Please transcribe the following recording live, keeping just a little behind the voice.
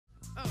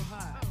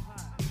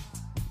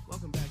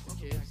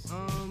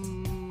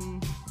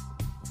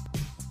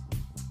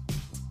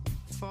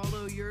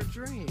Follow your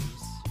dreams.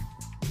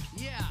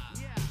 Yeah.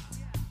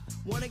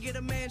 Wanna get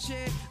a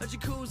mansion, a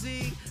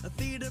jacuzzi, a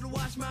theater to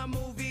watch my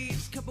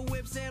movies, couple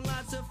whips and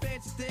lots of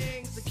fancy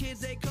things. The kids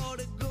they call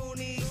the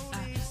Goonies.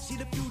 I see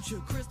the future,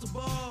 crystal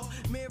ball,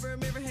 mirror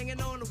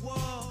hanging on the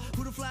wall.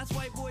 Who the flyest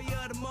white boy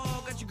of the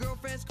mall? Got your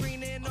girlfriend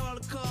screening all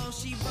the calls.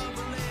 She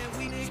bubbling,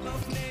 we need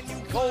both men.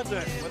 You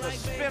Golden with a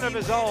spin of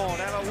his own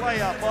and a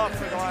layup off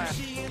the glass.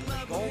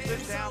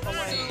 Golden down the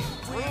lane,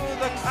 through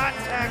the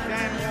contact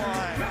and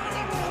one.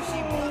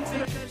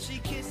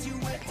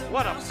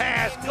 What a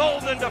pass,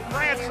 Golden to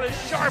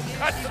Francis, sharp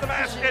cut to the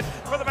basket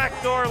for the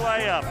backdoor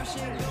layup.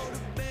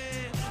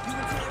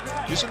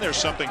 Isn't there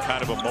something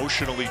kind of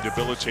emotionally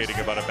debilitating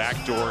about a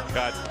backdoor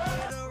cut?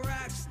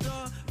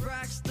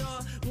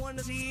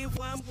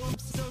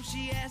 So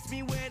she asked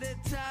me where the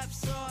top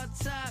saw.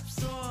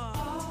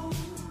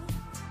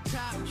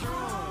 Top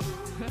drawer.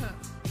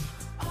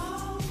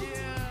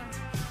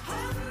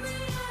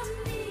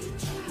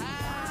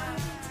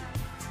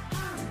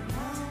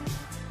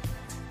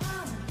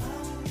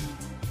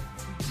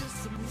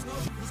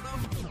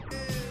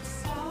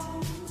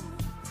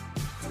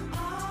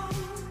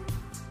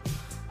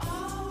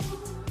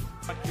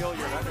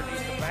 Gilliard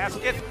underneath the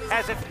basket,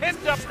 has it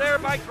pinned up there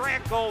by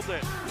Grant Golden.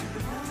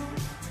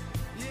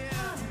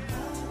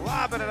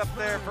 Lobbing it up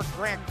there for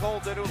Grant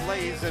Golden, who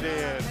lays it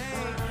in.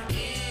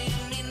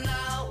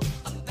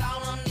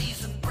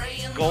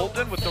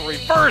 Golden with the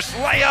reverse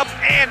layup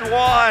and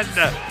one.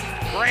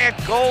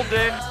 Grant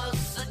Golden.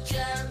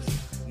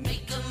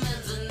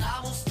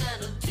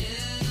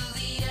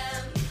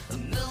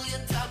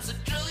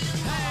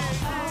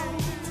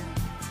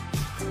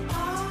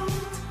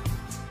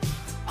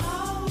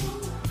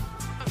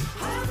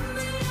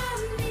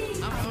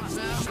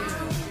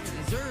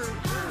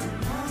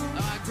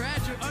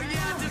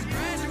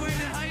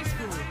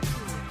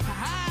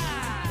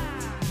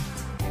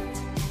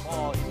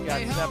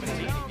 Got 17,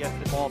 he gets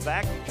the ball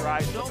back, he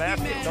drives the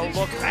basket, no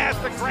look pass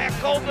to Grant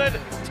Golden,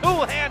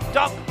 two-hand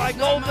dunk by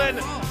Golden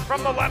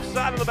from the left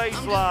side of the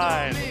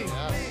baseline.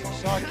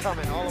 Yes, saw it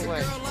coming all the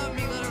way. Girl love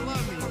me, let her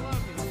love me.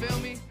 You feel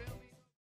me?